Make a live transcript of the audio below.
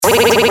My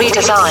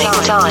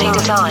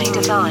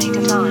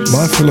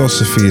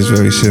philosophy is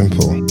very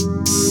simple.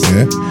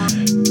 Yeah,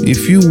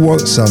 if you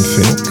want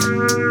something,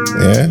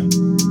 yeah,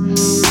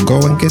 go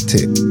and get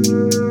it.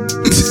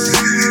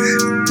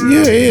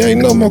 Yeah, it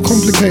ain't no more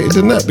complicated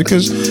than that,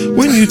 because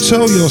when you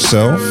tell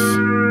yourself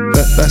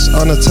that that's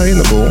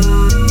unattainable,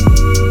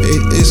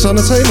 it's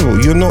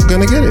unattainable. You're not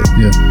gonna get it.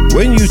 Yeah.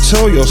 When you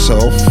tell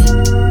yourself,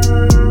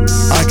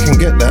 I can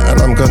get that and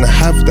I'm gonna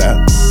have that,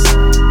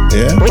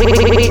 yeah,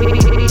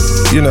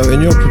 you know,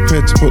 and you're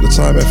prepared to put the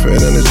time, effort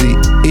and energy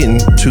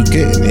into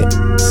getting it,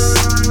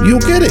 you'll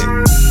get it.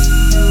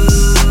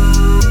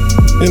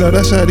 You know,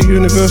 that's how the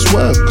universe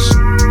works.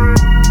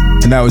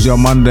 And that was your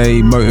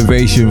Monday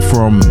motivation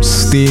from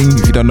Sting.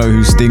 If you don't know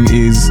who Sting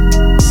is,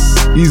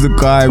 he's the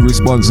guy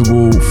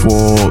responsible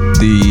for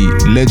the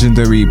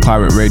legendary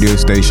pirate radio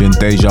station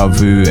Deja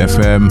Vu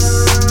FM,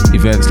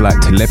 events like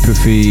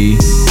Telepathy.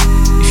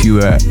 If you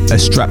were a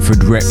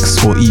Stratford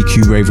Rex or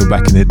EQ raver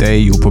back in the day,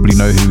 you'll probably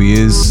know who he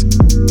is.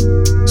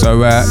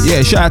 So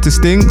yeah, shout out to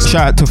Sting,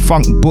 shout out to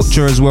Funk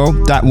Butcher as well.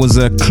 That was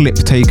a clip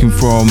taken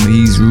from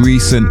his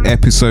recent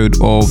episode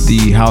of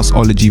the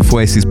Houseology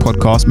Voices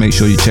podcast. Make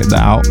sure you check that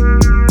out.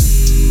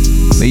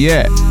 But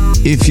yeah,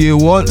 if you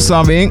want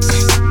something,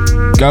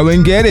 go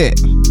and get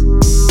it.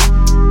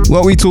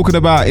 What are we talking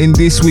about in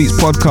this week's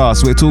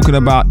podcast? We're talking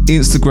about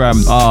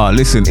Instagram.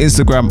 Listen,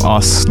 Instagram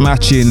are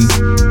snatching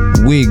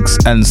wigs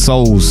and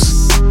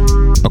souls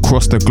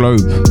across the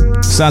globe.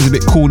 Sounds a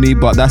bit corny,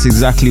 but that's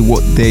exactly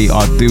what they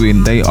are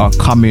doing. They are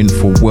coming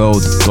for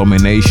world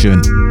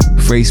domination.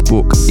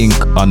 Facebook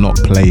Inc. are not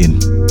playing.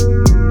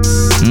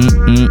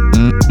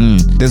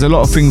 There's a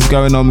lot of things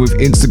going on with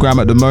Instagram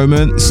at the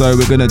moment, so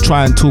we're going to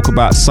try and talk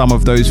about some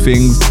of those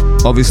things.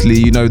 Obviously,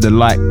 you know, the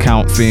like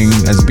count thing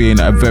has been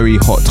a very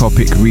hot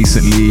topic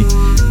recently.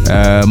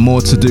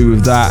 More to do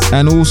with that.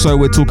 And also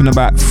we're talking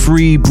about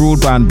free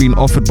broadband being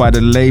offered by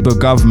the Labour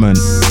government.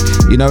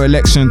 You know,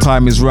 election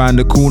time is round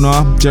the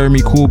corner.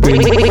 Jeremy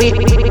Corbyn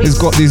has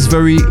got this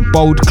very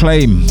bold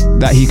claim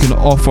that he can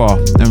offer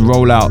and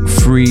roll out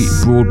free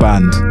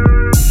broadband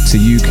to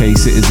UK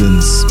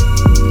citizens.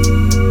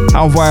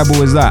 How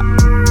viable is that?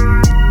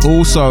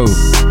 Also,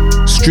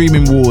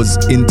 streaming wars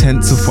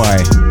intensify.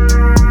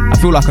 I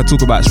feel like I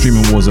talk about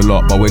streaming wars a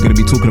lot, but we're going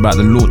to be talking about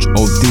the launch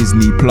of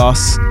Disney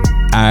Plus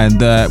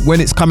and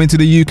when it's coming to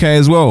the UK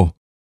as well.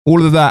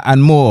 All of that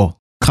and more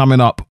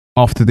coming up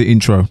after the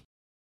intro.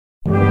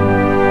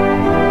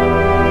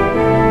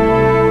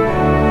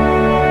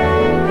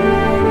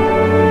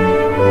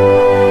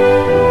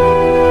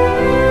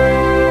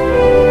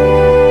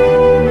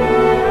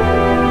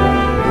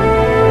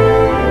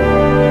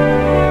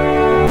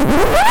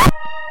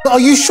 Are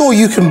you sure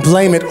you can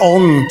blame it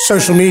on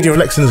social media?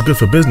 Flexing is good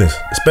for business.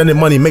 Spending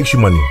money makes you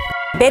money.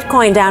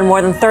 Bitcoin down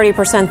more than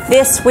 30%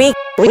 this week.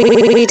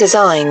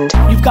 Redesigned.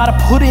 You've got to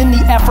put in the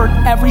effort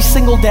every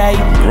single day.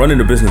 Running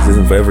a business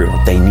isn't for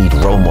everyone. They need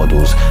role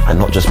models and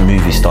not just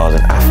movie stars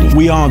and athletes.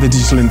 We are the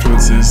digital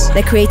influencers.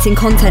 They're creating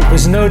content.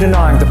 There's no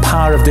denying the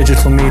power of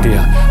digital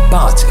media,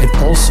 but it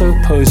also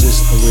poses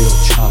a real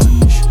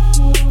challenge.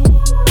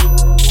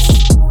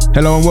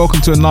 Hello and welcome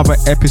to another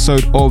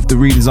episode of the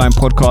Redesign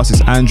Podcast.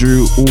 It's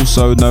Andrew,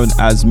 also known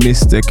as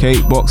Mr.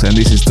 Catebox, and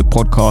this is the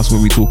podcast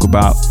where we talk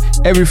about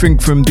everything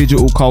from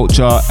digital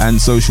culture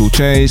and social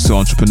change to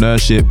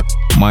entrepreneurship,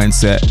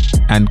 mindset,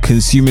 and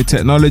consumer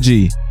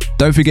technology.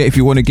 Don't forget, if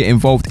you want to get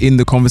involved in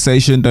the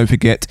conversation, don't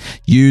forget,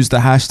 use the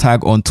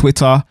hashtag on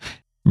Twitter,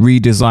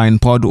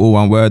 RedesignPod, all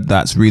one word.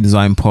 That's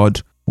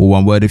RedesignPod, all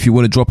one word. If you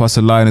want to drop us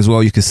a line as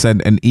well, you can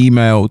send an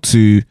email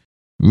to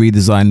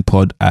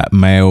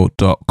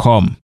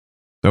redesignpod@mail.com.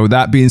 So with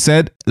that being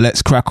said,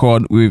 let's crack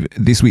on with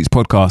this week's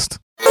podcast.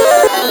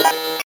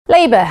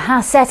 Labour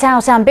has set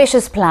out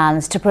ambitious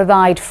plans to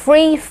provide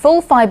free,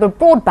 full fibre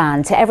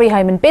broadband to every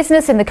home and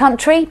business in the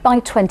country by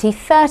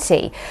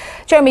 2030.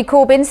 Jeremy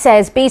Corbyn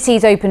says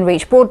BT's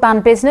Openreach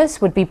broadband business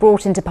would be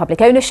brought into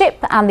public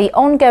ownership, and the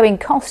ongoing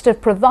cost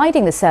of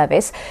providing the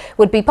service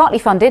would be partly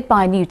funded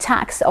by a new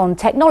tax on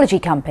technology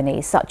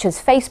companies such as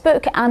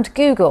Facebook and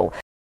Google.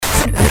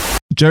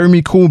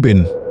 Jeremy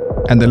Corbyn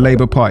and the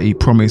Labour Party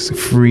promise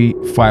free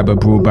fibre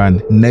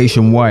broadband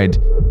nationwide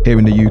here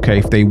in the UK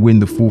if they win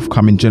the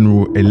forthcoming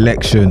general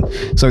election.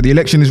 So the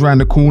election is around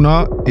the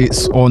corner.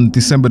 It's on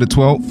December the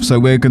 12th. So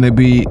we're going to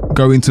be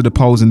going to the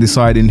polls and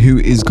deciding who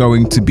is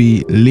going to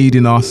be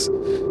leading us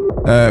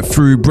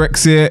through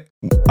Brexit.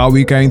 Are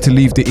we going to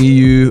leave the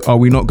EU? Are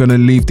we not going to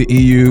leave the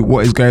EU?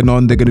 What is going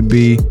on? They're going to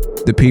be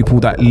the people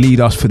that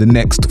lead us for the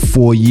next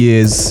 4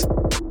 years.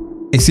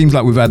 It seems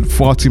like we've had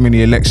far too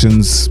many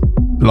elections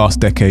last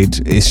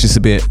decade.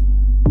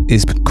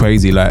 It's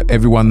crazy. Like,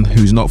 everyone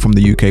who's not from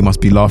the UK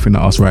must be laughing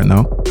at us right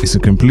now. It's a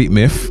complete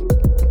myth.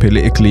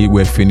 Politically,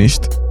 we're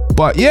finished.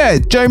 But yeah,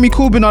 Jeremy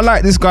Corbyn, I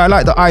like this guy. I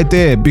like the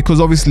idea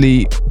because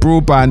obviously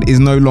broadband is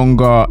no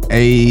longer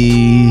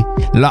a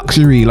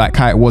luxury like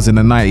how it was in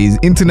the 90s.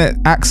 Internet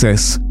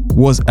access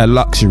was a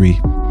luxury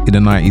in the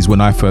 90s when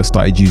I first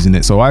started using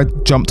it. So I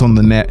jumped on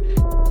the net,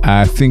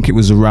 I think it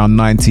was around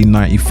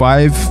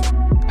 1995.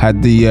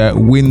 had the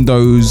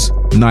Windows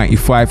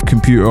 95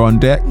 computer on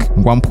deck,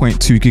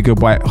 1.2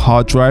 gigabyte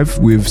hard drive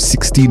with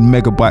 16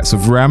 megabytes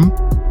of RAM.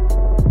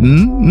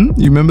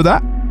 You remember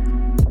that?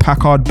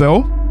 Packard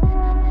Bell.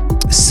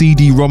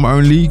 CD-ROM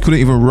only. You couldn't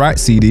even write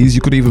CDs.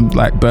 You couldn't even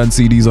like burn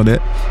CDs on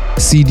it.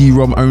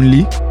 CD-ROM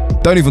only.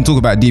 Don't even talk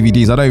about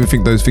DVDs. I don't even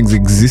think those things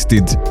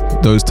existed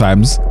those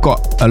times.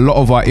 Got a lot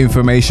of our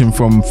information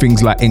from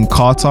things like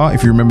Encarta,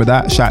 if you remember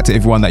that. Shout out to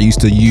everyone that used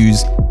to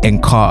use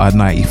Encarta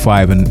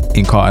 95 and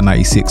Encarta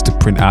 96 to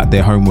print out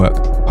their homework.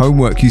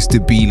 Homework used to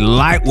be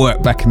light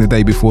work back in the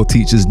day before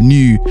teachers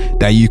knew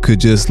that you could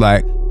just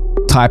like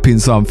type in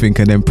something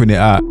and then print it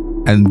out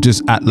and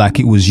just act like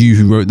it was you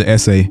who wrote the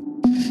essay.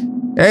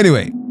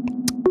 Anyway,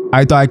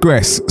 I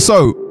digress.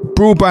 So,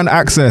 broadband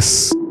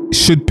access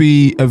should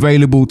be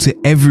available to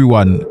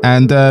everyone,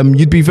 and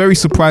you'd be very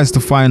surprised to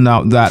find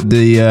out that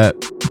the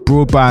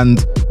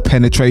broadband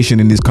penetration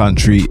in this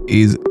country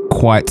is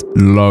quite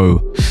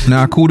low.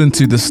 Now, according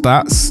to the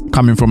stats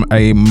coming from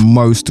a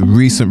most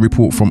recent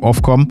report from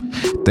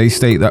Ofcom, they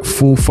state that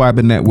full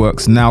fibre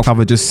networks now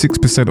cover just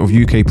 6% of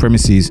UK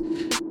premises,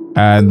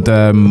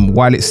 and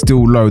while it's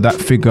still low, that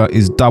figure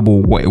is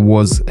double what it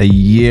was a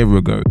year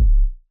ago.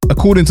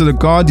 According to The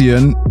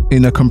Guardian,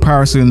 in a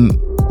comparison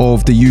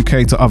of the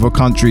UK to other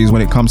countries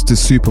when it comes to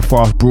super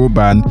fast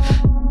broadband,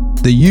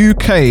 the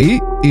UK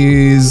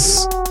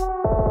is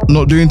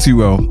not doing too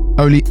well.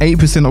 Only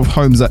 8% of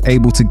homes are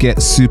able to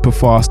get super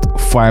fast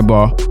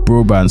fiber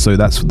broadband. So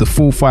that's the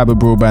full fiber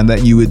broadband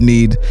that you would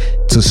need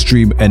to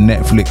stream a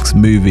Netflix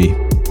movie.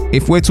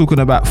 If we're talking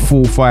about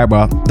full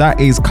fiber, that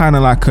is kind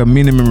of like a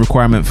minimum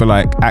requirement for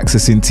like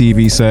accessing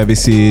TV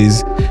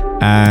services,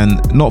 and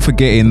not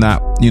forgetting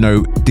that, you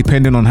know,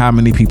 depending on how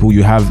many people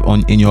you have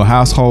in your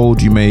household,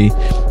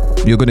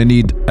 you're going to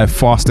need a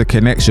faster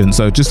connection.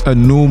 So just a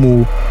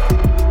normal,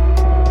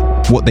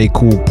 what they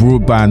call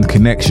broadband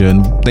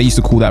connection, they used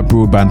to call that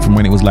broadband from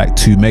when it was like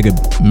 2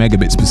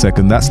 megabits per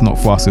second. That's not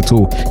fast at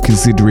all,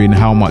 considering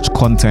how much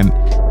content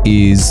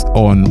is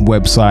on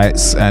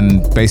websites,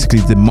 and basically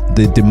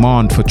the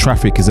demand for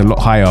traffic is a lot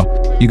higher.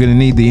 You're going to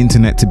need the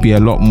internet to be a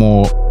lot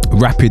more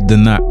rapid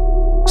than that.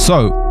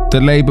 So the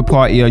Labour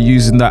Party are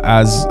using that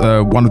as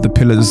one of the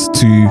pillars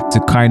to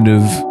kind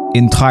of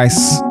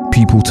entice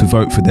people to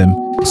vote for them.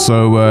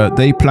 So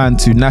they plan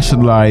to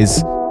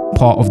nationalise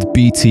part of the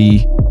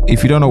BT.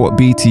 If you don't know what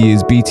BT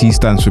is, BT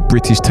stands for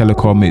British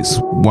Telecom. It's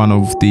one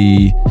of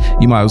the,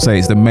 you might say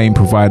it's the main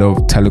provider of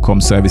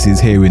telecom services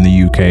here in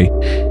the UK.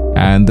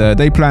 And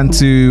they plan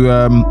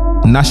to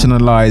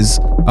nationalise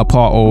a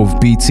part of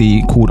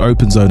BT called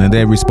Open Zone, and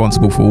they're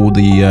responsible for all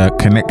the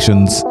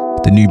connections,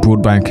 the new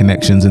broadband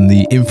connections and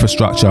the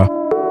infrastructure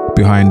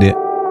behind it.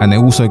 And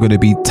they're also going to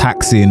be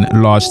taxing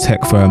large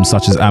tech firms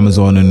such as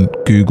Amazon and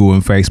Google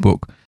and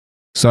Facebook.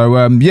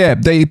 So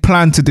they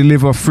plan to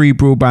deliver free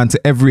broadband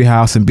to every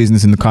house and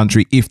business in the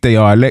country if they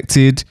are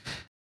elected.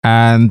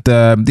 And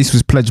this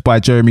was pledged by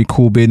Jeremy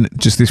Corbyn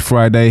just this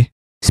Friday,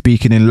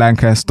 speaking in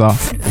Lancaster.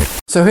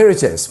 So here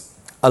it is.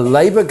 A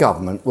Labour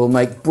government will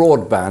make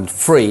broadband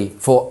free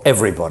for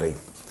everybody.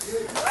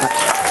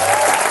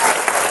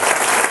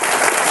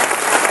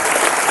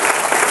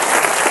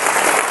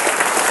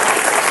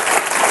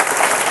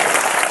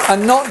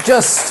 And not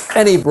just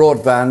any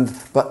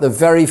broadband, but the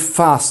very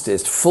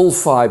fastest full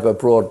fibre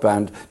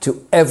broadband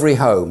to every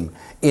home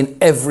in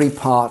every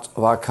part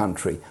of our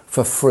country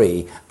for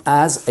free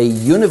as a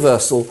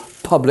universal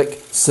public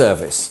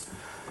service.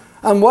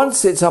 And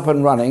once it's up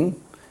and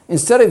running,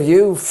 instead of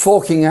you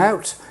forking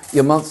out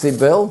your monthly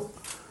bill,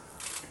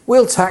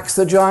 we'll tax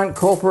the giant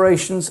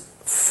corporations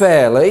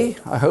fairly.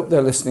 I hope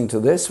they're listening to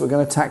this. We're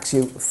going to tax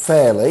you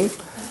fairly.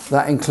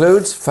 That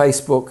includes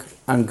Facebook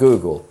and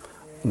Google.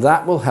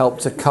 That will help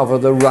to cover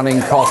the running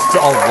costs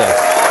of this.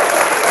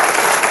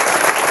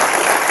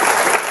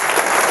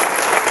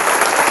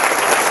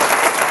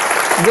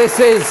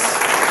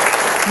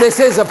 This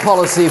is a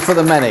policy for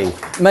the many.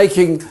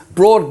 Making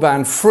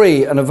broadband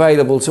free and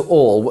available to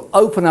all will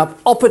open up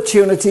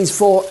opportunities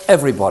for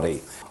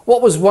everybody.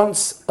 What was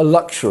once a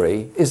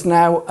luxury is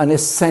now an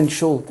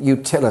essential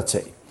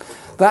utility.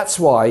 That's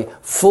why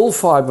full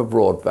fibre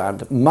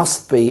broadband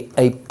must be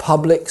a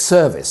public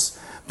service,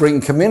 bring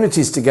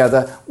communities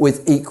together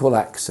with equal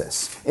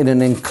access in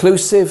an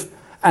inclusive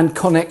and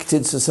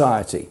connected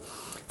society.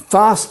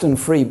 Fast and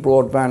free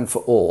broadband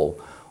for all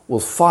will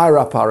fire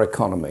up our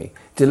economy,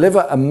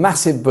 deliver a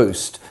massive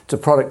boost to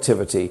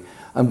productivity,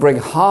 and bring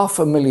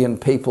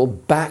 500,000 people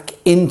back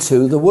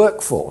into the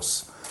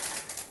workforce.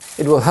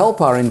 It will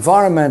help our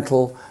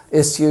environmental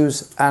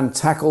issues and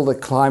tackle the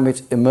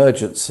climate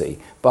emergency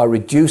by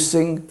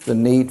reducing the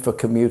need for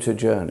commuter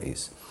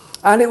journeys.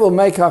 And it will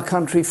make our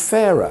country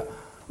fairer,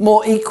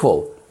 more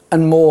equal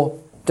and more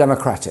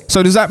democratic.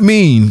 So does that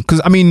mean, because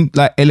I mean,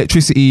 like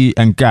electricity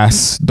and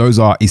gas, those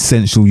are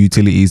essential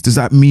utilities. Does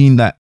that mean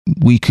that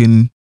we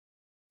can,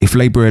 if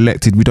Labour are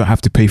elected, we don't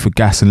have to pay for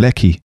gas and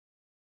lecky?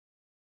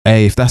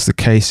 Hey, if that's the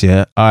case,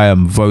 yeah, I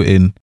am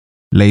voting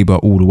Labour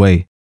all the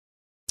way.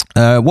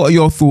 What are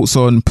your thoughts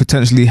on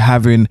potentially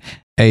having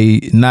a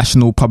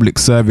national public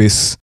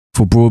service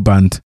for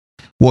broadband.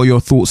 What are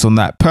your thoughts on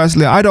that?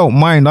 Personally, I don't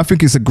mind. I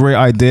think it's a great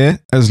idea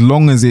as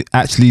long as it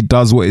actually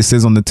does what it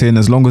says on the tin,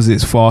 as long as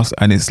it's fast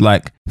and it's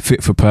like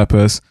fit for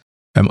purpose.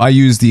 I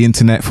use the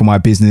internet for my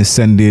business,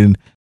 sending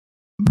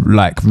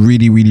like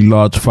really, really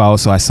large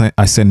files. So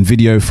I send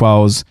video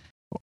files,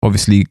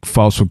 obviously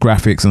files for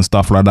graphics and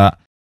stuff like that.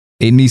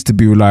 It needs to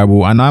be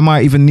reliable, and I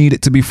might even need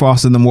it to be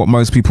faster than what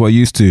most people are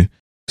used to.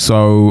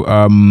 So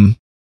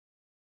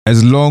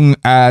as long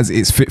as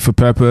it's fit for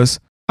purpose,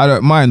 I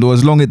don't mind. Or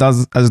as long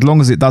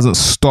as it doesn't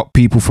stop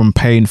people from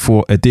paying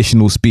for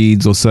additional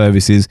speeds or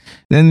services,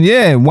 then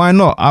yeah, why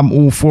not? I'm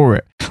all for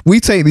it. We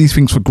take these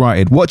things for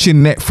granted. Watching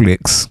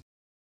Netflix,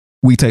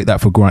 we take that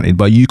for granted,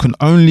 but you can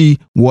only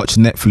watch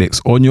Netflix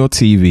on your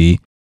TV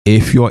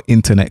if your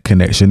internet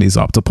connection is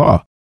up to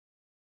par.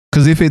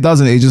 Because if it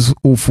doesn't, it just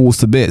all falls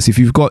to bits. If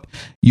you've got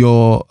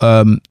your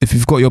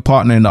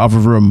partner in the other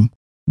room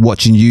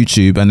watching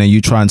YouTube, and then you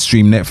try and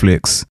stream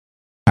Netflix,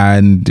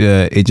 and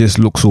it just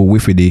looks all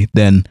whiffy,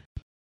 then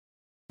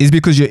it's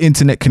because your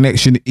internet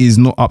connection is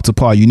not up to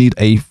par. You need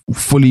a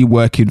fully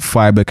working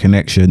fiber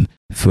connection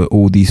for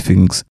all these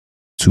things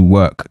to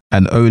work,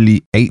 and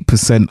only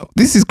 8%.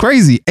 This is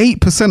crazy.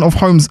 8% of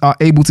homes are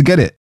able to get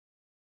it,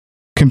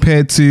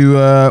 compared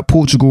to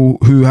Portugal,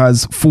 who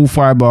has full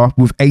fiber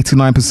with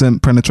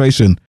 89%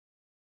 penetration.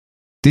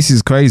 This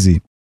is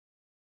crazy.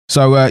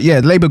 So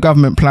the Labour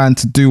government plan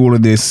to do all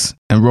of this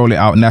and roll it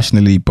out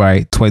nationally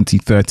by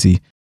 2030.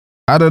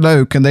 I don't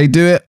know, can they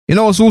do it? You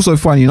know what's also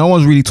funny? No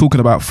one's really talking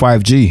about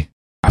 5G.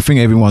 I think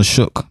everyone's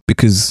shook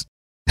because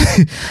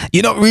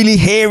you're not really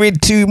hearing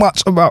too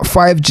much about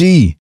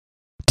 5G.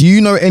 Do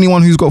you know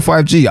anyone who's got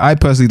 5G? I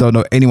personally don't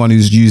know anyone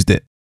who's used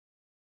it.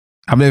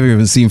 I've never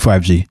even seen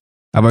 5G.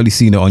 I've only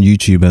seen it on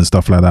YouTube and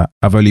stuff like that.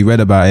 I've only read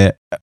about it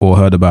or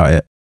heard about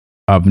it.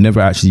 I've never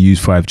actually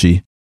used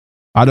 5G.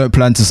 I don't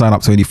plan to sign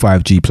up to any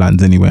 5G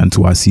plans anyway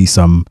until I see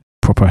some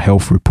proper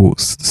health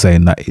reports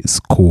saying that it's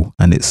cool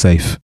and it's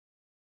safe.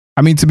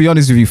 I mean, to be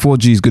honest with you,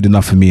 4G is good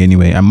enough for me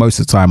anyway. And most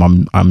of the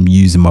time I'm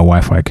using my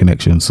Wi-Fi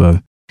connection. So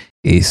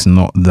it's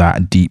not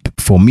that deep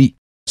for me.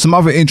 Some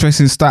other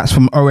interesting stats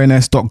from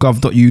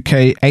ons.gov.uk.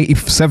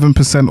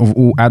 87% of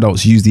all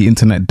adults use the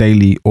internet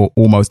daily or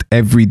almost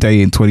every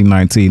day in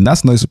 2019.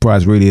 That's no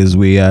surprise really, as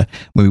when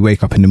we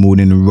wake up in the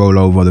morning and roll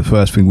over, the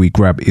first thing we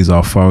grab is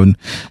our phone.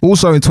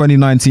 Also in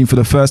 2019, for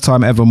the first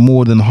time ever,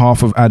 more than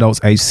half of adults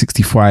aged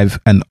 65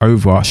 and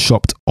over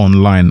shopped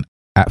online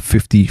at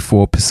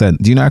 54%.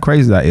 Do you know how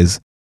crazy that is?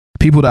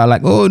 People that are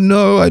like, oh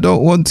no, I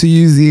don't want to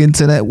use the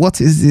internet. What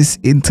is this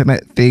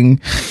internet thing?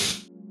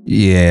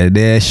 Yeah,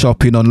 they're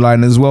shopping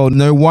online as well.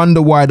 No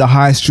wonder why the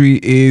high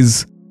street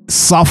is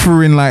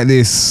suffering like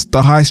this.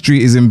 The high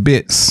street is in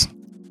bits.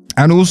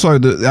 And also,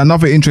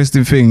 another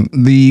interesting thing,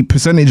 the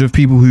percentage of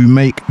people who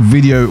make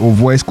video or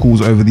voice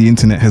calls over the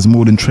internet has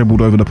more than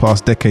trebled over the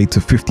past decade to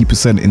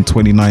 50% in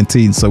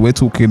 2019. So we're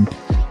talking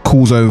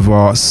calls over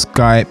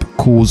Skype,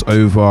 calls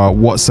over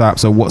WhatsApp,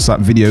 so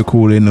WhatsApp video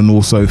calling, and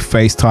also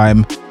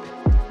FaceTime.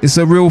 It's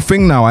a real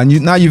thing now,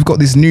 and now you've got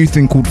this new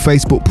thing called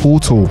Facebook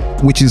Portal,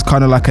 which is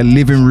kind of like a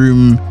living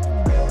room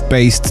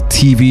based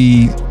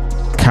TV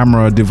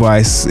camera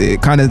device.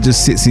 It kind of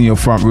just sits in your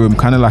front room,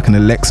 kind of like an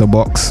Alexa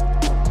box,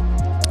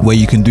 where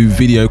you can do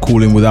video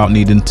calling without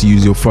needing to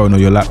use your phone or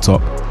your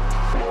laptop.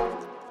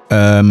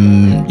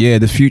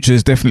 The future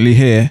is definitely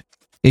here.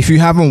 If you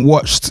haven't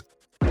watched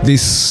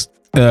this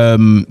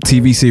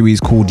TV series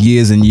called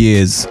Years and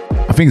Years,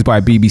 I think it's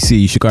by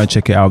BBC, you should go and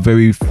check it out.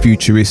 Very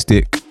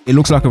futuristic. It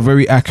looks like a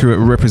very accurate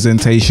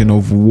representation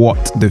of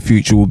what the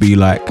future will be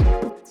like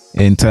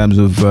in terms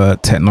of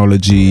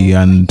technology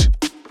and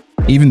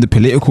even the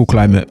political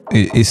climate.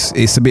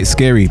 It's a bit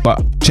scary,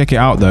 but check it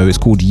out though. It's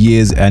called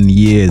Years and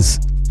Years.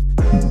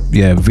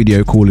 Yeah,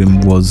 video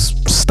calling was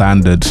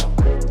standard.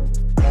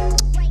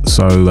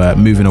 So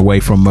moving away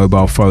from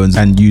mobile phones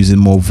and using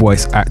more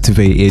voice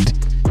activated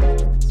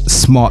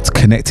smart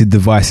connected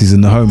devices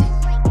in the home.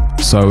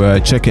 So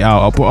check it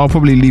out. I'll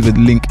probably leave a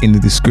link in the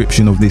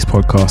description of this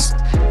podcast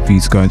for you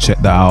to go and check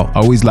that out.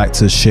 I always like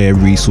to share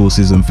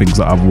resources and things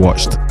that I've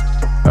watched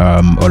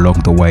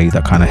along the way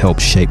that kind of help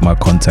shape my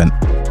content.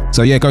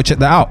 So yeah, go check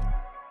that out.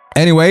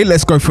 Anyway,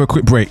 let's go for a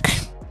quick break.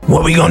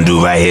 What we gonna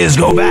do right here is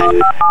go back.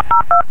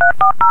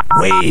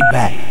 Way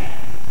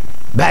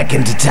back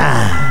into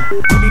time.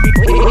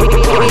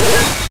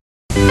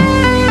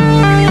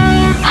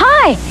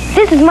 Hi,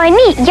 this is my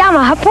neat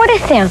Yamaha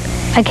Portasound.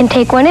 I can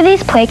take one of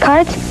these play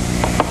cards,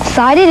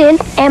 slide it in,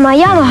 and my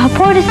Yamaha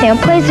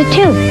Portasound plays the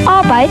tune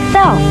all by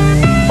itself.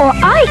 Or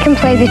I can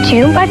play the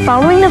tune by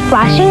following the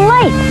flashing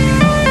lights.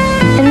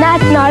 And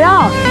that's not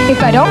all.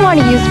 If I don't want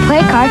to use the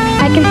play card,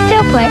 I can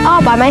still play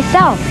all by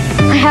myself.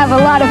 I have a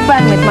lot of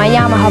fun with my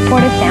Yamaha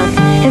Portasound,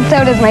 and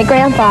so does my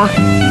grandpa.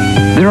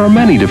 There are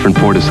many different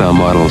Portasound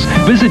models.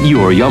 Visit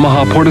your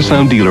Yamaha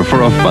Portasound dealer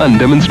for a fun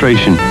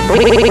demonstration.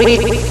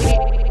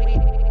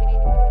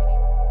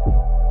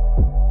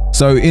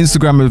 So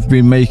Instagram have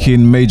been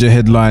making major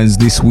headlines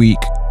this week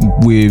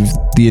with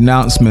the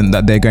announcement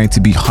that they're going to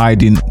be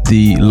hiding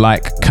the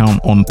like count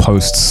on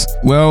posts.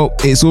 Well,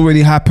 it's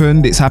already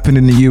happened. It's happened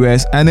in the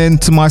US, and then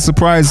to my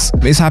surprise,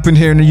 it's happened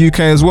here in the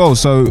UK as well.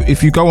 So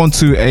if you go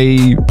onto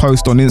a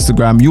post on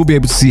Instagram, you'll be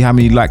able to see how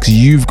many likes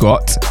you've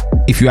got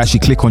if you actually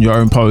click on your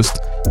own post.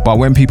 But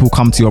when people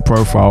come to your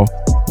profile,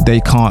 they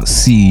can't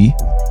see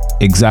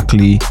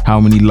exactly how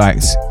many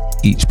likes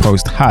each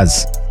post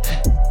has.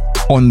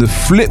 On the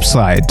flip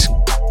side,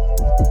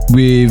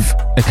 with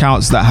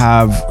accounts that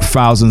have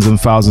thousands and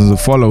thousands of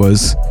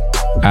followers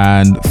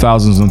and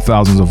thousands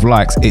of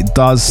likes, it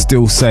does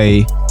still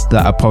say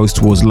that a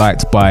post was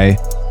liked by,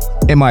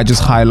 it might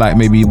just highlight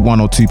maybe 1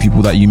 or 2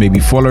 people that you may be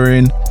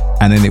following,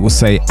 and then it will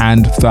say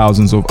and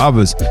thousands of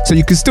others. So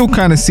you can still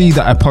kind of see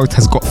that a post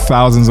has got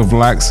thousands of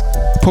likes.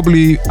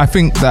 Probably, I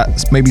think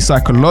that maybe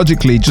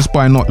psychologically, just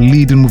by not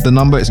leading with the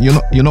number,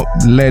 you're not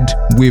led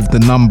with the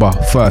number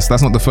first.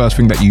 That's not the first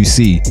thing that you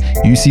see.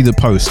 You see the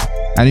post.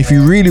 And if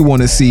you really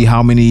want to see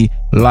how many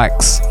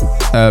likes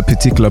a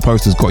particular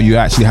post has got, you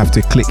actually have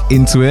to click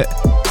into it.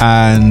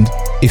 And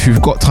if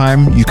you've got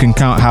time, you can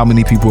count how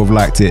many people have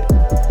liked it.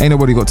 Ain't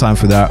nobody got time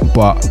for that,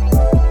 but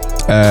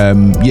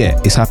yeah,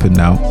 it's happened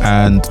now,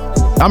 and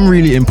I'm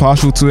really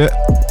impartial to it.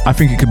 I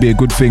think it could be a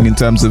good thing in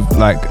terms of,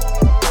 like,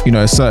 you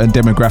know, a certain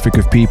demographic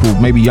of people,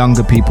 maybe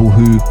younger people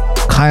who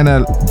kind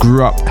of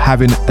grew up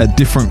having a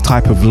different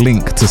type of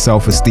link to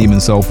self-esteem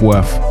and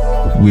self-worth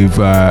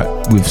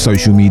with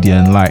social media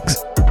and likes.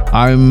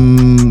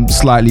 I'm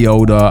slightly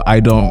older. I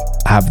don't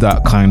have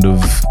that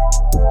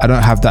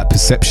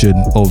perception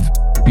of,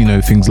 you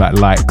know, things like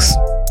likes.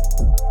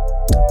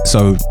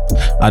 So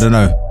I don't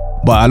know.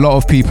 But a lot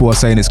of people are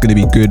saying it's going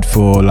to be good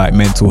for like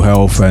mental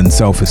health and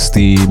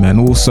self-esteem. And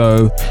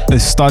also a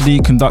study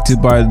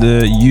conducted by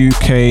the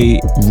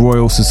UK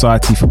Royal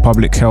Society for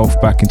Public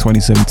Health back in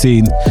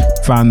 2017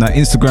 found that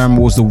Instagram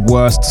was the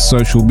worst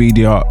social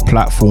media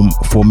platform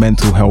for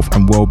mental health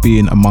and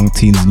well-being among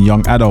teens and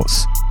young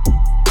adults,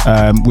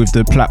 with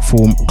the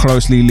platform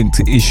closely linked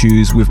to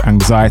issues with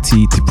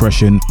anxiety,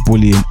 depression,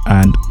 bullying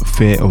and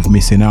fear of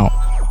missing out.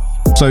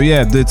 So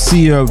yeah, the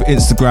CEO of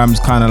Instagram's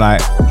kind of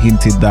like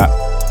hinted that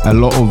a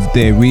lot of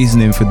their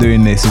reasoning for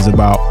doing this is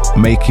about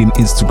making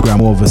Instagram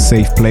more of a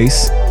safe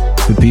place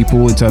for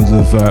people in terms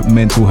of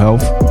mental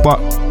health. But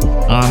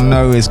I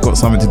know it's got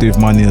something to do with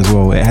money as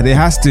well. It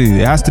has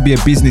to be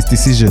a business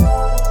decision.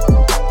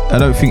 I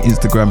don't think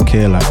Instagram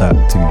care like that,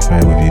 to be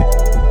fair with you.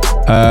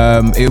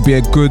 It would be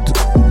a good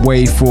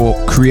way for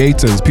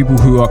creators, people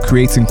who are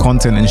creating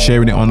content and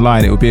sharing it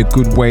online. It would be a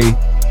good way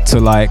to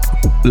like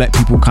let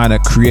people kind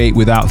of create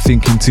without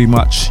thinking too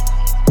much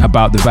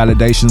about the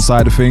validation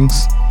side of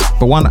things.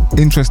 But one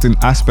interesting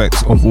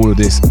aspect of all of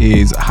this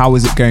is how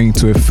is it going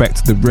to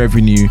affect the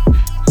revenue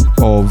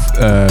of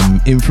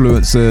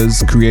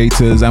influencers,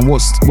 creators, and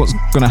what's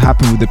going to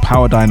happen with the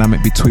power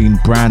dynamic between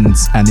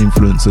brands and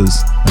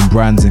influencers and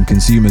brands and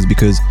consumers,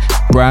 because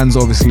brands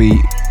obviously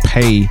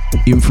pay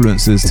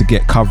influencers to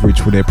get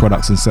coverage for their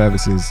products and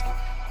services.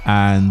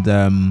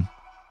 And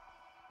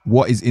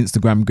what is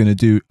Instagram going to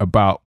do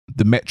about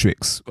the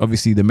metrics?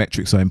 Obviously the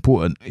metrics are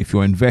important. If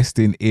you're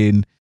investing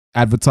in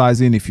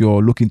advertising, if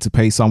you're looking to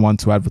pay someone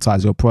to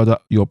advertise your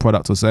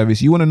product or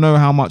service, you want to know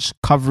how much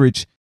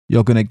coverage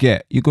you're going to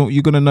get. You're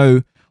going to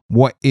know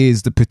what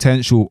is the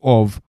potential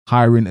of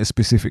hiring a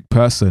specific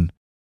person.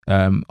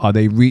 Are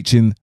they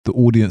reaching the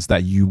audience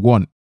that you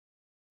want?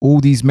 All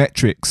these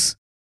metrics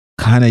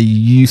kind of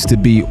used to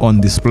be on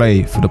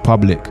display for the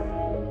public.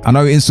 I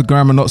know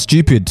Instagram are not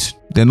stupid.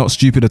 They're not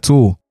stupid at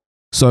all.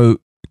 So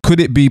could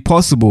it be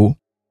possible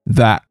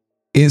that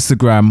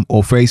Instagram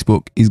or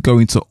Facebook is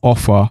going to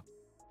offer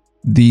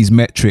these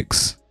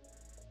metrics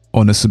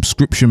on a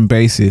subscription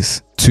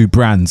basis to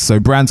brands, so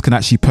brands can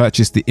actually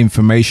purchase the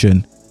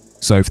information?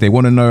 So if they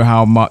want to know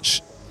how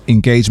much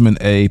engagement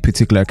a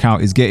particular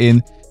account is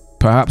getting,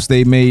 perhaps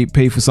they may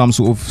pay for some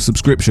sort of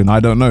subscription. I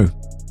don't know.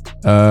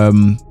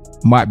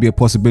 Might be a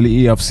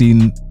possibility. I've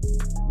seen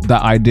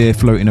that idea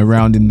floating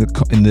around in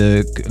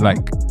the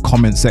like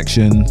comment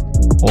section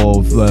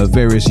of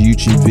various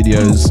YouTube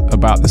videos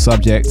about the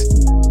subject.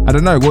 I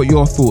don't know. What are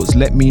your thoughts?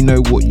 Let me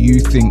know what you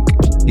think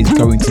is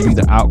going to be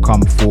the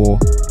outcome for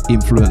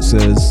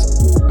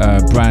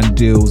influencers, brand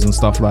deals and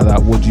stuff like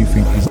that. What do you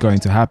think is going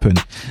to happen?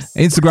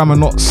 Instagram are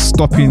not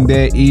stopping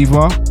there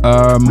either.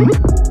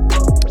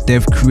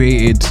 They've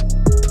created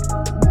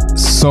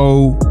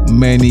so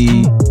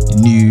many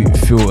new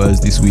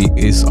filters this week.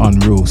 It's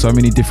unreal. So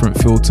many different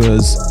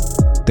filters.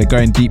 They're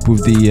going deep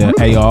with the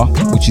AR,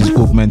 which is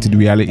augmented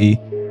reality.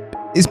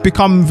 It's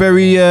become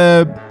very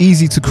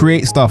easy to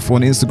create stuff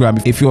on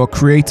Instagram. If you're a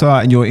creator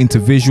and you're into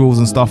visuals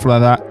and stuff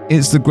like that,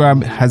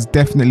 Instagram has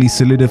definitely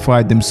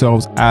solidified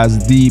themselves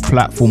as the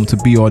platform to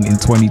be on in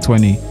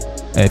 2020.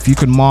 If you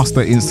can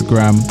master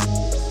Instagram,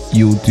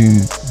 you'll do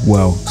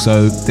well.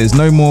 So there's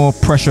no more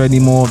pressure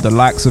anymore. The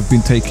likes have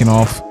been taken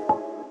off.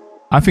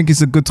 I think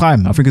it's a good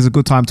time. I think it's a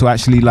good time to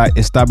actually like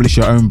establish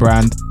your own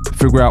brand,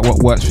 figure out what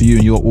works for you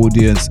and your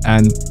audience,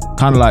 and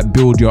kind of like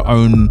build your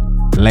own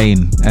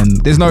lane,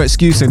 and there's no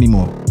excuse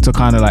anymore to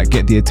kind of like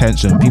get the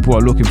attention. People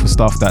are looking for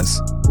stuff that's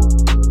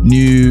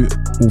new,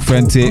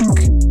 authentic,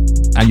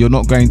 and you're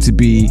not going to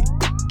be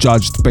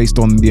judged based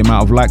on the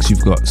amount of likes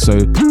you've got. So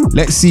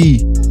let's see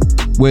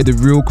where the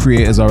real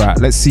creators are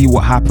at. Let's see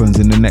what happens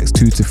in the next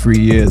 2 to 3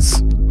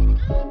 years.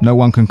 No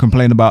one can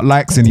complain about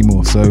likes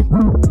anymore. So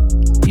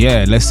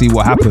yeah, let's see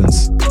what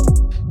happens.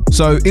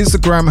 So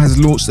Instagram has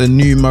launched a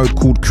new mode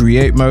called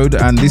Create Mode,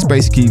 and this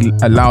basically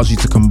allows you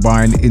to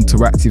combine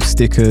interactive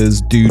stickers,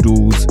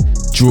 doodles,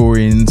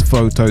 drawings,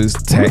 photos,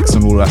 text,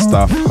 and all that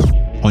stuff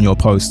on your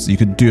posts. You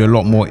can do a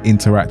lot more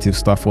interactive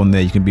stuff on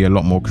there. You can be a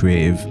lot more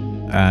creative,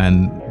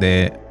 and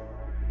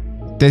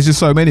there's just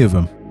so many of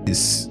them.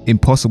 It's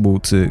impossible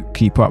to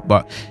keep up,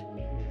 but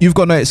you've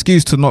got no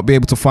excuse to not be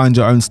able to find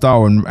your own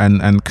style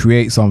and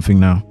create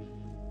something now.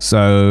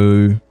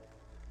 So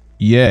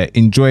yeah,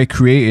 enjoy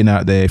creating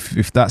out there.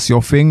 If that's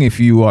your thing, if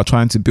you are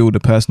trying to build a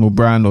personal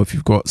brand, or if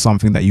you've got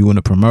something that you want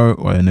to promote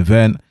or an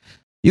event,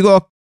 you got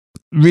to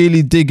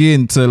really dig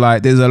into,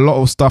 like, there's a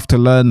lot of stuff to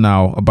learn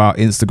now about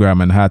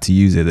Instagram and how to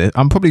use it.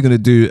 I'm probably going to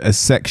do a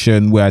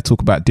section where I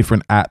talk about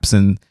different apps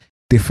and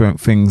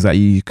different things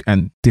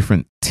and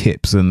different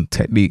tips and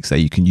techniques that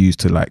you can use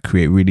to like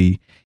create really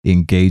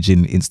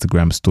engaging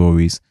Instagram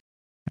stories.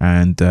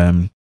 And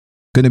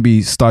going to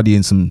be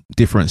studying some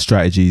different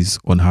strategies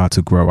on how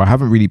to grow. I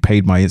haven't really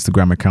paid my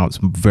Instagram accounts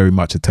very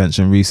much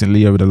attention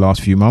recently over the last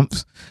few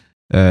months.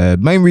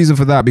 Main reason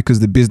for that,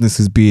 because the business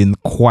has been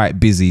quite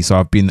busy. So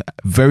I've been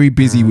very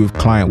busy with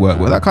client work.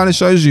 Well, that kind of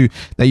shows you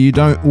that you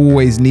don't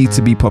always need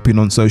to be popping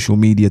on social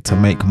media to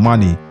make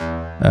money.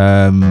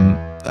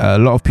 A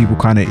lot of people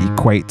kind of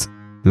equate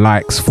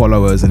likes,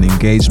 followers, and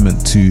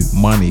engagement to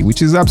money,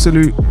 which is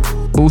absolute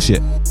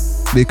bullshit,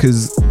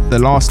 because the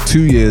last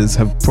 2 years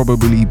have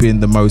probably been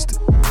the most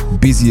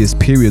busiest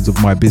periods of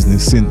my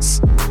business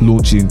since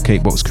launching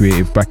Cakebox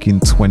Creative back in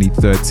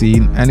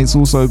 2013, and it's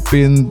also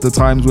been the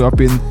times where I've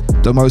been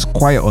the most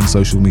quiet on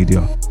social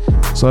media.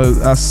 So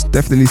that's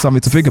definitely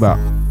something to think about.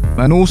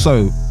 And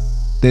also,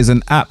 there's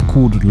an app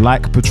called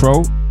Like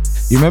Patrol.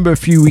 You remember a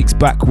few weeks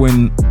back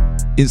when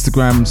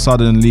Instagram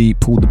suddenly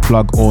pulled the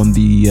plug on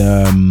the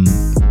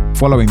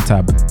following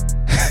tab,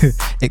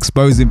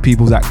 exposing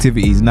people's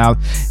activities. Now,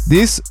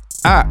 this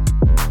app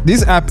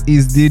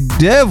is the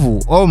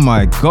devil. Oh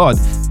my god,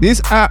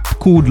 this app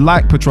called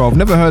Like Patrol, I've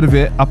never heard of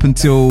it up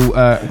until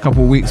a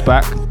couple of weeks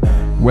back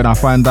when I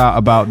found out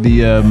about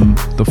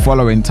the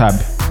following tab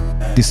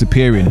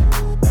disappearing.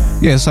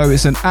 Yeah, so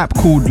it's an app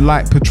called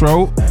Like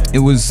Patrol. It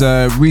was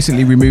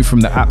recently removed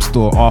from the App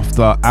Store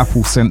after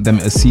Apple sent them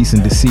a cease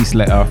and desist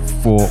letter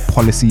for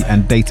policy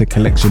and data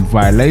collection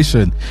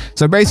violation.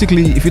 So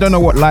basically, if you don't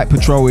know what Like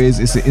Patrol is,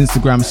 it's an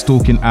Instagram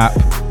stalking app.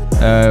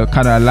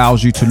 Kind of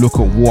allows you to look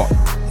at what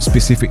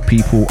specific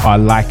people are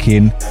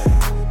liking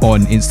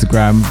on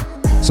Instagram.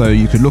 So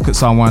you could look at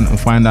someone and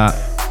find out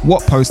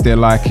what post they're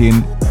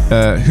liking,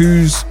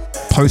 whose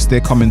post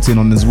they're commenting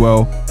on as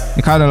well.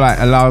 It kind of like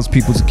allows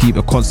people to keep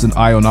a constant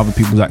eye on other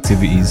people's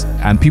activities,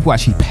 and people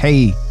actually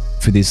pay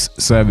for this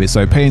service.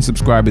 So paying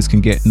subscribers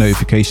can get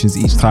notifications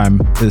each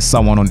time there's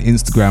someone on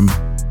Instagram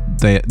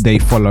they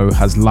follow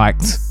has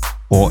liked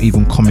or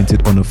even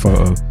commented on a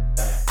photo.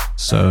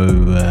 So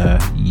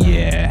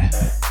yeah,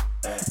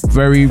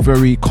 very,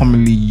 very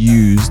commonly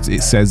used.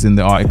 It says in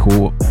the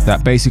article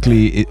that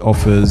basically it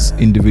offers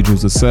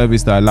individuals a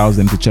service that allows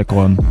them to check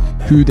on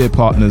who their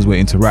partners were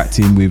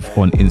interacting with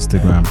on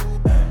Instagram.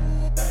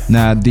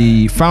 Now,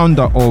 the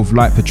founder of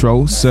Like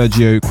Patrol,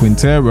 Sergio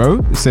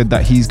Quintero, said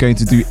that he's going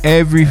to do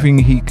everything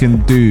he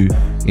can do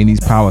in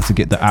his power to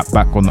get the app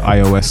back on the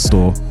iOS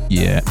store.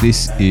 Yeah,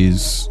 this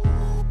is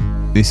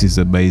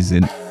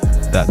amazing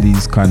that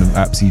these kind of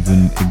apps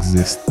even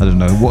exist. I don't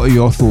know. What are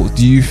your thoughts?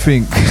 Do you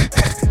think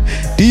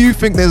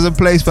there's a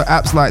place for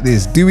apps like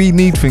this? Do we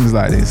need things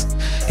like this?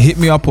 Hit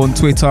me up on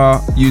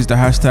Twitter. Use the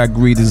hashtag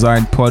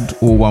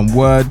RedesignPod, all one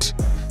word.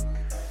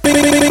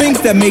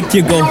 Things that make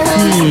you go,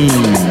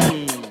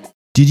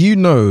 Did you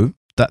know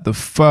that the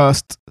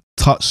first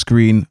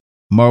touchscreen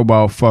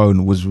mobile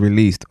phone was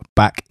released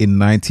back in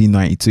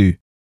 1992?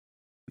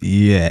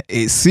 Yeah,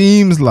 it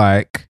seems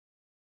like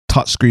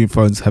touchscreen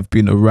phones have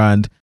been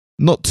around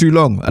not too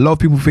long. A lot of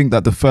people think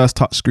that the first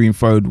touchscreen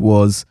phone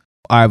was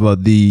either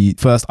the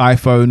first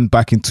iPhone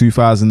back in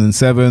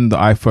 2007, the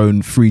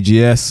iPhone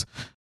 3GS,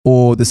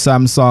 or the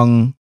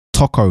Samsung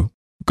Toco.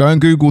 Go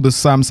and Google the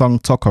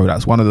Samsung Toco. That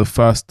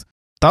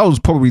was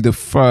probably the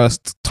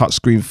first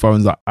touchscreen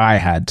phones that I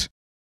had.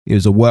 It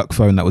was a work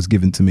phone that was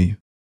given to me.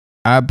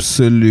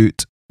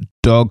 Absolute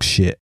dog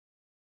shit.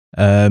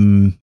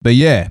 But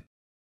yeah,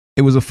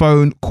 it was a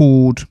phone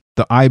called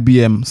the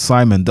IBM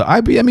Simon. The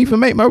IBM even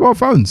make mobile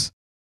phones.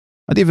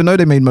 I didn't even know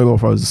they made mobile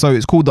phones. So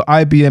it's called the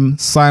IBM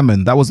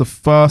Simon. That was the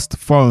first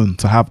phone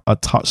to have a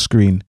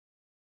touchscreen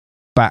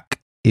back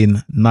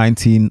in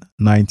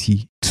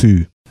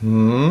 1992.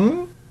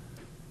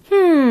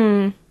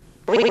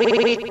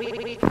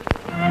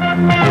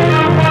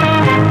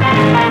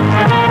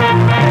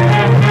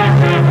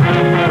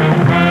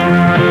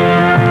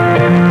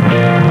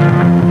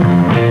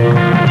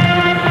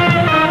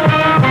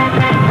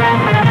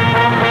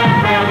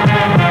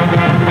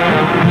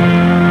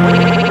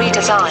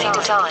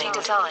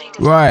 designed.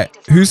 Right.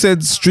 Who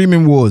said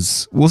streaming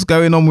wars? What's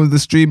going on with the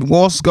stream?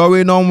 What's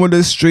going on with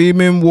the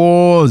streaming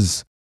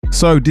wars?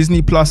 So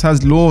Disney Plus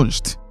has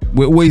launched.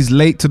 We're always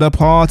late to the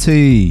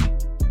party.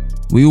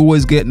 We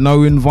always get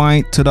no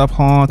invite to the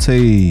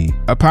party.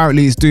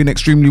 Apparently it's doing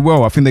extremely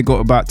well. I think they got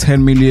about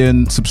 10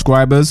 million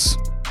subscribers.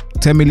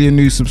 10 million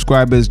new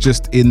subscribers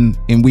just in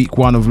week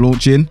one of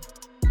launching.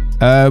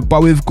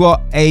 But we've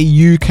got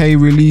a UK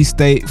release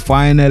date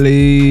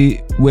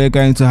finally. We're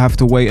going to have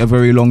to wait a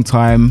very long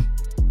time.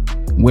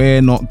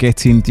 We're not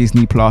getting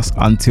Disney Plus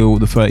until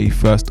the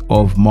 31st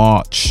of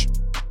March.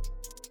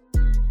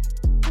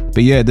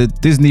 But yeah, the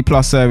Disney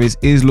Plus service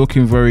is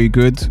looking very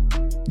good.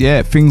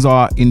 Yeah, things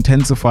are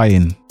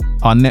intensifying.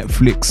 Are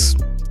Netflix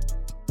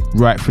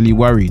rightfully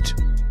worried?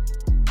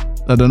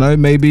 I don't know,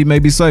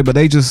 maybe so, but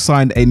they just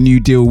signed a new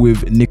deal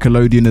with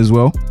Nickelodeon as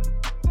well.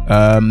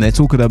 They're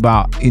talking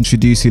about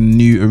introducing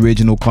new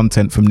original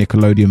content from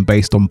Nickelodeon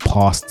based on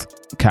past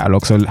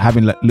catalogs, so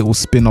having like little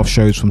spin-off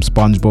shows from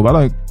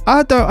SpongeBob.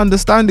 I don't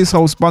understand this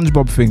whole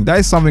SpongeBob thing. That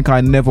is something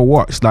I never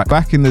watched. Like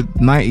back in the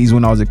 90s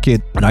when I was a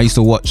kid, and I used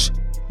to watch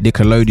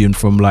Nickelodeon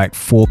from like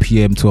 4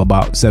 p.m. to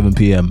about 7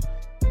 p.m.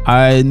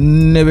 I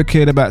never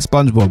cared about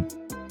SpongeBob.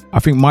 I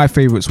think my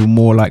favorites were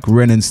more like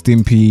Ren and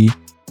Stimpy,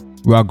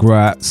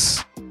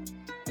 Rugrats,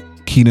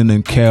 Kenan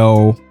and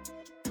Kel,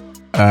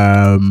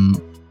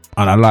 and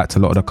I liked a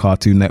lot of the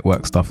Cartoon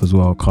Network stuff as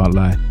well, can't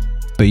lie.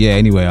 But yeah,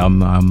 anyway,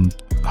 I'm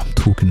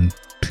talking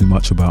too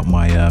much about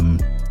my I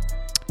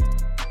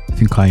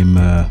think I'm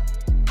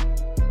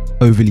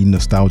overly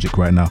nostalgic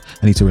right now.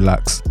 I need to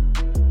relax.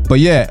 But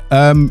yeah,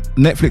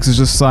 Netflix has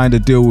just signed a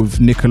deal with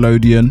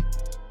Nickelodeon,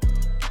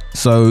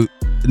 so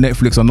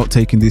Netflix are not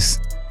taking this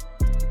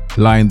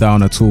lying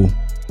down at all.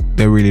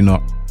 They're really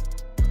not.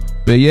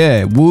 But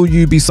yeah, will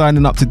you be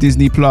signing up to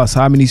Disney Plus?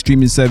 How many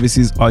streaming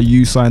services are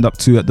you signed up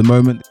to at the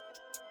moment?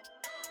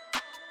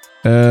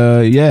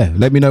 Yeah,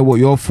 let me know what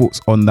your thoughts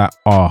on that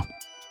are.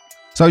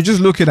 So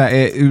just looking at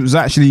it, it was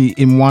actually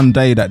in one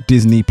day that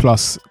Disney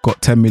Plus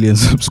got 10 million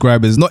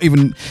subscribers. Not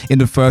even in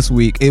the first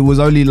week. It was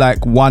only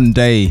like one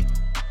day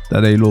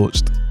that they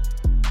launched.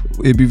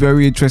 It'd be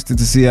very interesting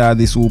to see how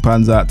this all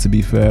pans out, to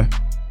be fair.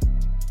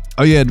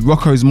 Oh yeah,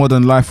 Rocko's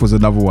Modern Life was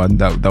another one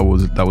that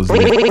was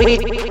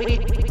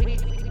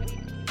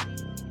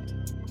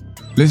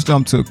Let's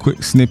jump to a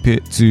quick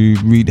snippet to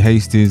Reed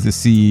Hastings, the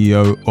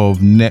CEO of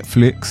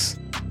Netflix.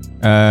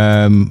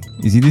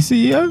 Is he the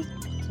CEO?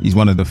 He's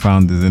one of the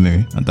founders, isn't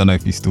he? I don't know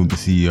if he's still the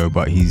CEO,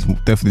 but he's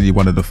definitely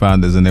one of the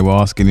founders, and they were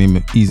asking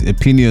him his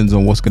opinions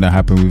on what's going to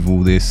happen with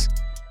all this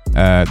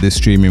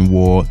streaming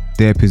war,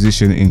 their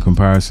position in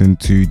comparison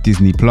to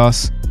Disney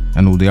Plus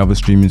and all the other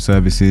streaming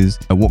services.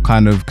 What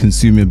kind of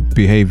consumer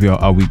behavior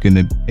are we going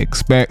to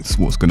expect?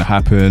 What's going to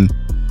happen?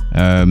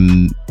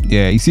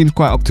 Yeah, he seems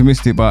quite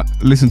optimistic, but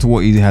listen to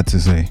what he had to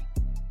say.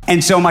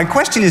 And so my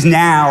question is,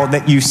 now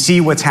that you see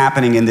what's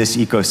happening in this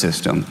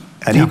ecosystem,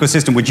 an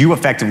ecosystem which you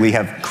effectively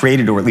have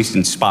created or at least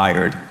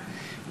inspired,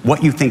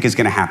 what you think is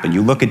going to happen.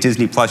 You look at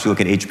Disney Plus, you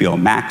look at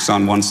HBO Max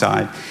on one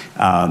side.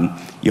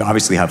 You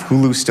obviously have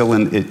Hulu still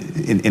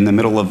in the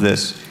middle of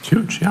this.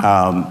 Huge,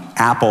 yeah.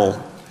 Apple.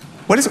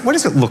 What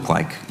does it look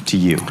like to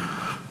you?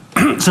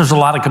 So there's a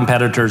lot of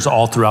competitors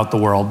all throughout the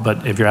world,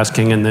 but if you're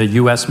asking in the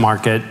US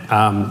market,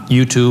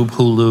 YouTube,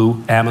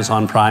 Hulu,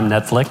 Amazon Prime,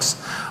 Netflix,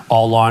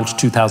 all launched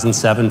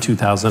 2007,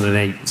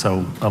 2008,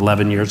 so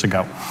 11 years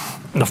ago.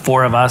 The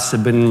four of us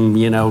have been,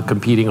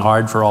 competing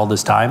hard for all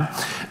this time.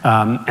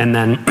 And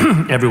then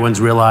everyone's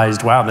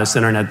realized, wow, this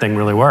internet thing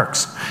really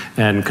works.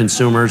 And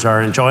consumers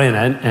are enjoying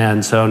it.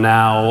 And so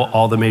now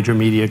all the major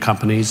media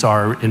companies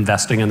are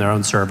investing in their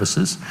own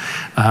services.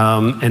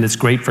 And it's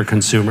great for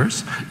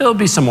consumers. There'll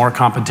be some more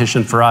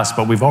competition for us,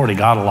 but we've already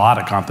got a lot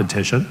of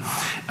competition.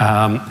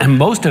 And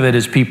most of it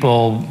is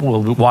people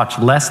will watch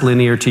less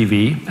linear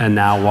TV and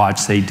now watch,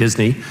 say,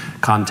 Disney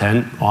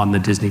content on the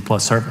Disney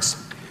Plus service.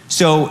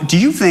 So do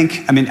you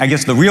think, I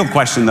guess the real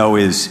question though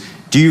is,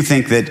 do you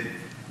think that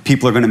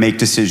people are going to make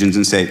decisions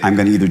and say, I'm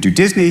going to either do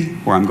Disney,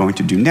 or I'm going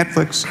to do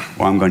Netflix,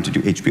 or I'm going to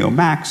do HBO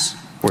Max,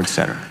 or et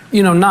cetera?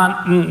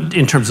 Not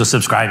in terms of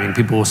subscribing.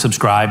 People will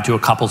subscribe to a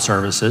couple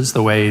services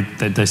the way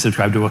that they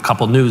subscribe to a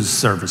couple news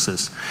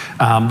services.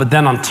 But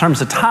then on terms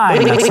of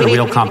time, that's the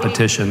real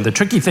competition. The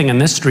tricky thing in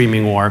this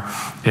streaming war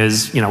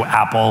is,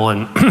 Apple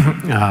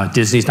and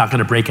Disney's not going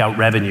to break out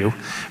revenue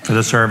for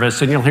the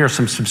service. And you'll hear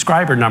some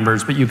subscriber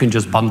numbers, but you can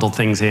just bundle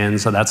things in,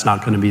 so that's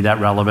not going to be that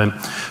relevant.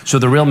 So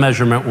the real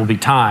measurement will be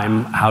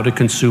time. How do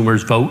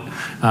consumers vote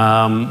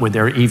with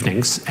their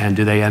evenings? And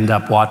do they end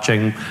up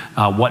watching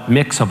what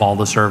mix of all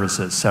the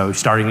services? So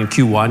starting in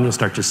Q1, you'll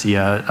start to see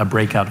a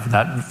breakout of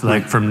that,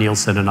 like from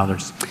Nielsen and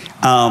others.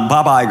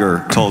 Bob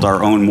Iger told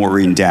our own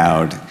Maureen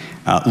Dowd,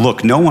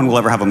 look, no one will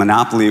ever have a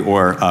monopoly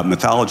or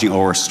mythology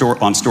or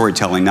on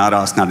storytelling, not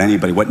us, not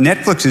anybody. What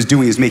Netflix is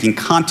doing is making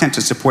content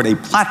to support a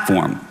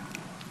platform.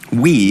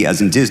 We,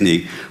 as in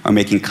Disney, are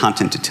making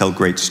content to tell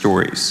great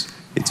stories.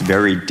 It's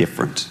very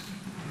different.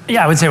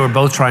 Yeah, I would say we're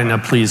both trying to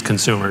please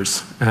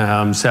consumers.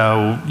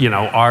 So,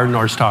 our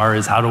North Star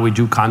is how do we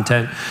do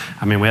content?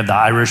 I mean, we have The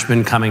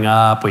Irishman coming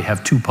up. We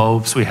have Two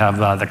Popes. We have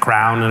The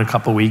Crown in a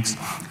couple of weeks.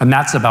 And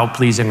that's about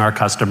pleasing our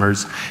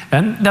customers.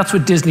 And that's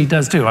what Disney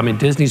does too. I mean,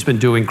 Disney's been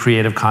doing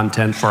creative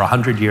content for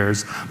 100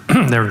 years.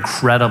 They're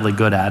incredibly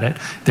good at it.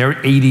 They're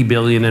 $80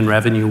 billion in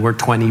revenue. We're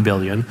 $20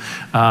 billion.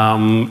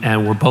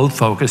 And we're both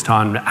focused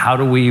on how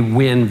do we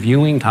win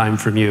viewing time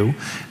from you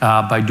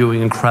by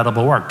doing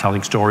incredible work,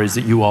 telling stories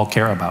that you all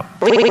care about.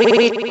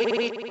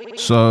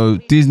 So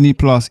Disney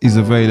Plus is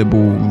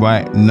available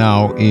right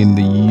now in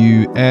the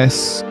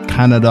US,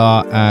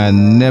 Canada,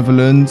 and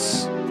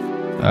Netherlands.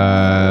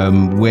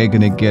 We're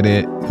gonna get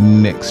it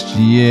next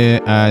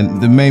year,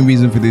 and the main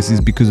reason for this is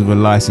because of a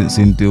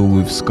licensing deal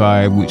with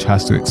Sky, which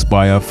has to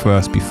expire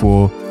first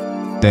before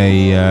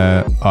they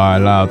are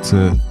allowed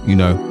to,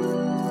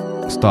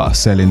 start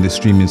selling the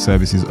streaming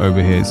services over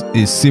here.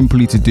 It's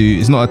simply to do,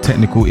 it's not a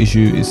technical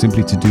issue, it's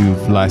simply to do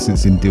with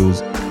licensing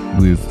deals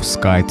with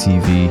Sky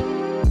TV.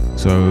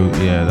 So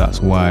yeah,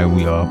 that's why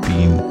we are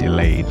being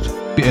delayed.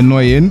 Bit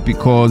annoying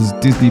because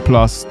Disney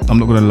Plus, I'm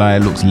not gonna lie,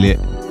 it looks lit.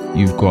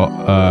 You've got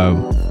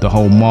the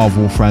whole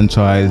Marvel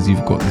franchise,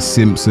 you've got The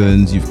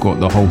Simpsons, you've got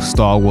the whole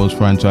Star Wars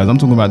franchise. I'm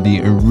talking about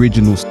the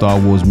original Star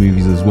Wars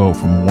movies as well,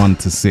 from 1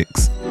 to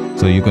 6.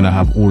 So you're gonna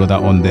have all of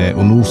that on there.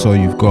 And also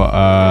you've got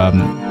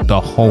the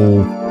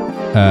whole,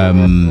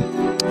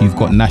 you've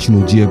got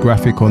National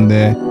Geographic on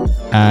there.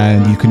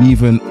 And you can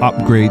even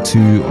upgrade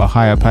to a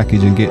higher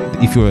package and get,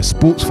 if you're a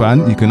sports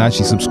fan, you can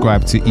actually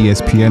subscribe to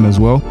ESPN as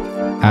well,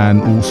 and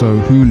also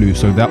Hulu.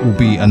 So that will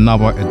be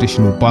another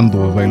additional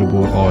bundle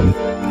available on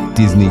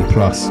Disney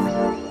Plus.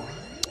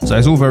 So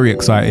it's all very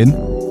exciting.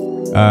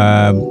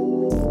 I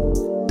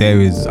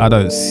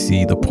don't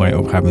see the point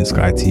of having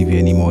Sky TV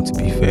anymore, to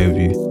be fair with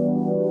you.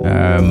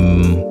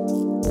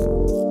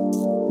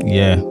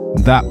 Yeah,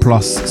 that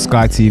plus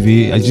Sky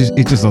TV,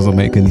 it just doesn't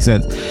make any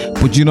sense.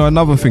 But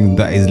another thing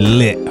that is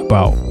lit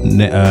about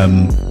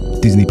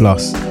Disney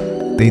Plus,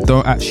 they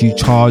don't actually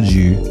charge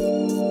you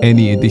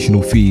any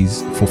additional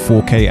fees for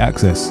 4K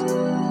access.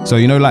 So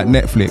like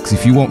Netflix,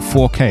 if you want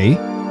 4K,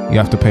 you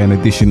have to pay an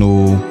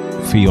additional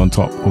fee on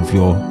top of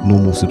your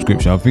normal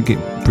subscription. I think it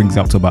brings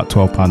up to about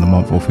 £12 a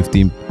month, or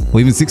 15, or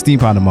even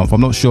 £16 a month.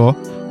 I'm not sure,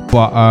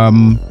 but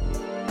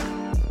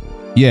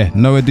yeah,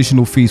 no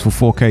additional fees for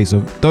 4K.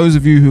 So those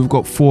of you who've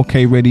got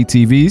 4K ready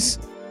TVs,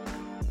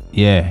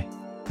 yeah,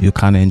 you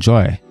kind of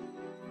enjoy it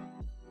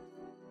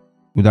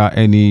without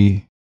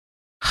any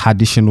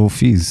additional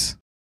fees.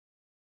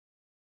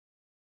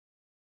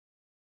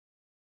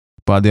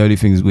 But the only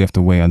thing is we have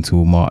to wait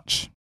until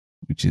March,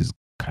 which is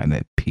kind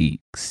of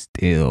peak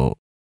still.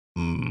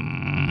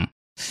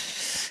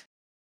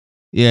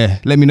 Yeah,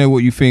 let me know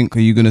what you think.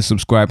 Are you going to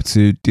subscribe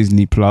to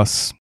Disney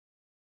Plus?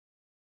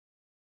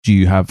 Do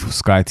you have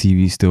Sky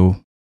TV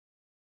still?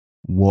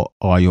 What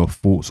are your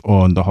thoughts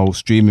on the whole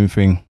streaming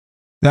thing?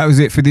 That was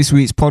it for this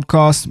week's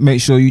podcast. Make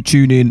sure you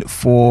tune in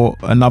for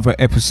another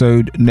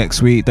episode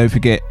next week. Don't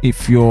forget,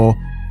 if you're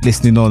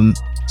listening on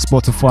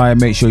Spotify,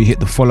 make sure you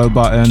hit the follow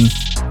button.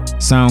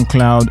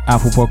 SoundCloud,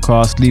 Apple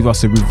Podcast, leave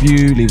us a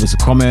review, leave us a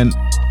comment.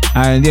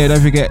 And yeah,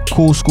 don't forget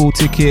Cool School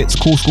tickets.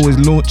 Cool School is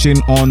launching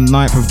on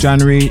 9th of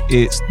January.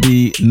 It's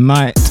the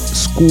night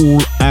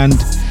school and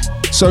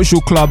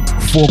social club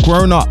for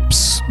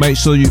grown-ups. Make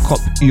sure you cop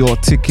your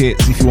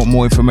tickets. If you want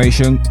more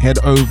information, head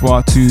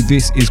over to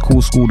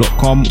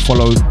thisiscoolschool.com.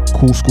 Follow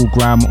Cool School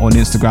Gram on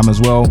Instagram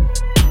as well.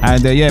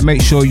 And yeah,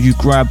 make sure you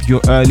grab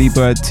your early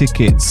bird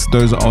tickets.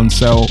 Those are on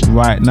sale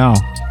right now.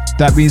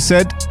 That being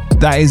said,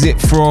 that is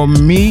it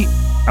from me.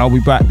 I'll be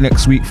back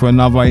next week for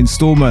another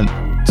installment.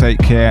 Take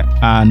care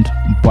and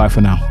bye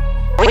for now.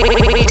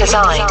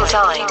 Redesign.